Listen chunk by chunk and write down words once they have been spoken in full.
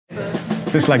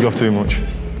Didn't slag you off too much.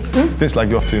 Didn't slag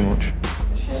you off too much.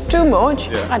 Too much?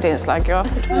 Yeah. I didn't slag you off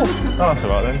at all. Oh, that's all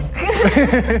right then.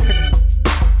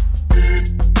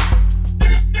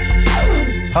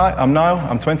 Hi, I'm Niall,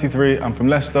 I'm 23, I'm from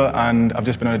Leicester, and I've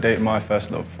just been on a date with my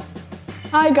first love.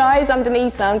 Hi guys, I'm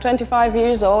Denisa, I'm 25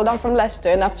 years old, I'm from Leicester,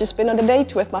 and I've just been on a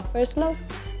date with my first love.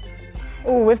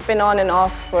 Oh, we've been on and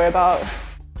off for about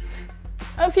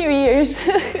a few years.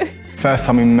 First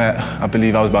time we met, I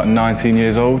believe I was about 19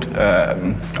 years old. I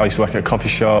used to work at a coffee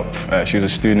shop. She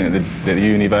was a student at the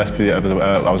university I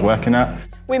was working at.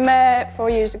 We met 4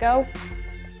 years ago.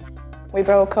 We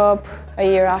broke up a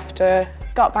year after,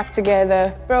 got back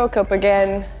together, broke up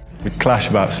again. We'd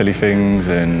clash about silly things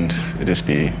and it'd just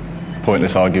be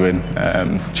pointless arguing,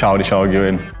 childish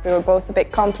arguing. We were both a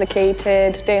bit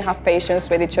complicated, didn't have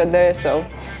patience with each other, so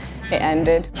it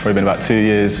ended. It's probably been about 2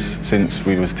 years since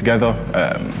we was together.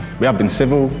 We have been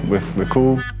civil, we're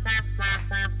cool.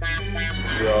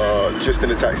 We are just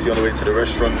in a taxi on the way to the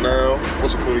restaurant now.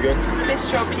 What's it called again?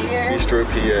 Bistro Pierre. Bistro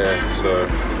Pierre. So,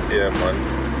 yeah, man,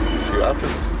 let's see what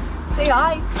happens. Say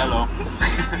hi. Hello.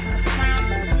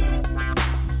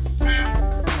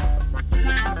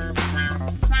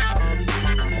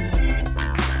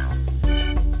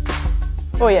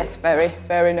 Oh yes, very,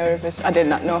 very nervous. I did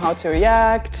not know how to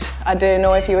react. I didn't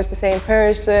know if he was the same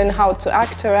person, how to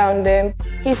act around him.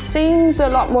 He seems a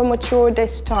lot more mature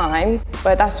this time,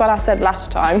 but that's what I said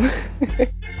last time.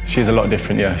 She's a lot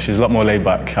different, yeah. She's a lot more laid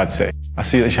back, I'd say. I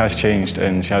see that she has changed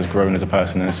and she has grown as a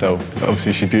person herself.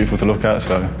 Obviously, she's beautiful to look at,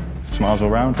 so smiles all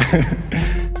around.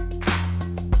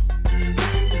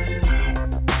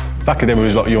 Back in the day, we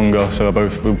was a lot younger, so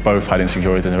we both had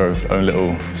insecurities and our own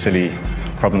little silly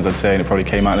problems, I'd say, and it probably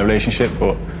came out in the relationship,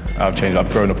 but I've changed, I've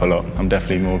grown up a lot. I'm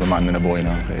definitely more of a man than a boy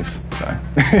nowadays, so.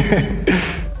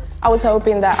 I was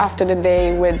hoping that after the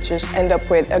day we'd just end up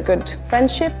with a good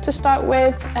friendship to start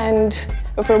with, and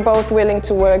if we're both willing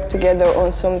to work together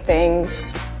on some things,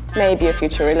 maybe a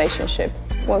future relationship.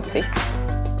 We'll see.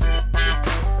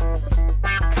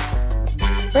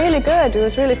 Really good, it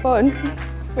was really fun.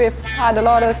 We've had a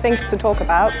lot of things to talk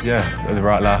about. Yeah, it was the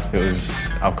right laugh, it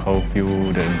was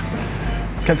alcohol-fueled and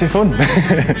kept it fun.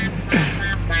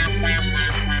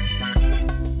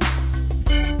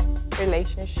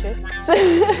 Relationships.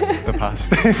 The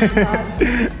past.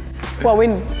 What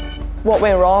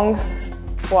went wrong?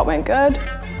 What went good?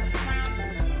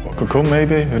 What could come,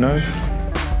 maybe, who knows?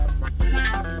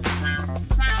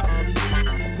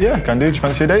 Yeah, can do, do you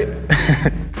fancy a date?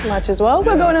 Might as well,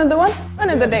 we'll go another one.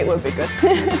 Another date will be good.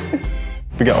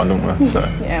 We get on, don't we? So,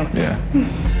 Yeah. yeah.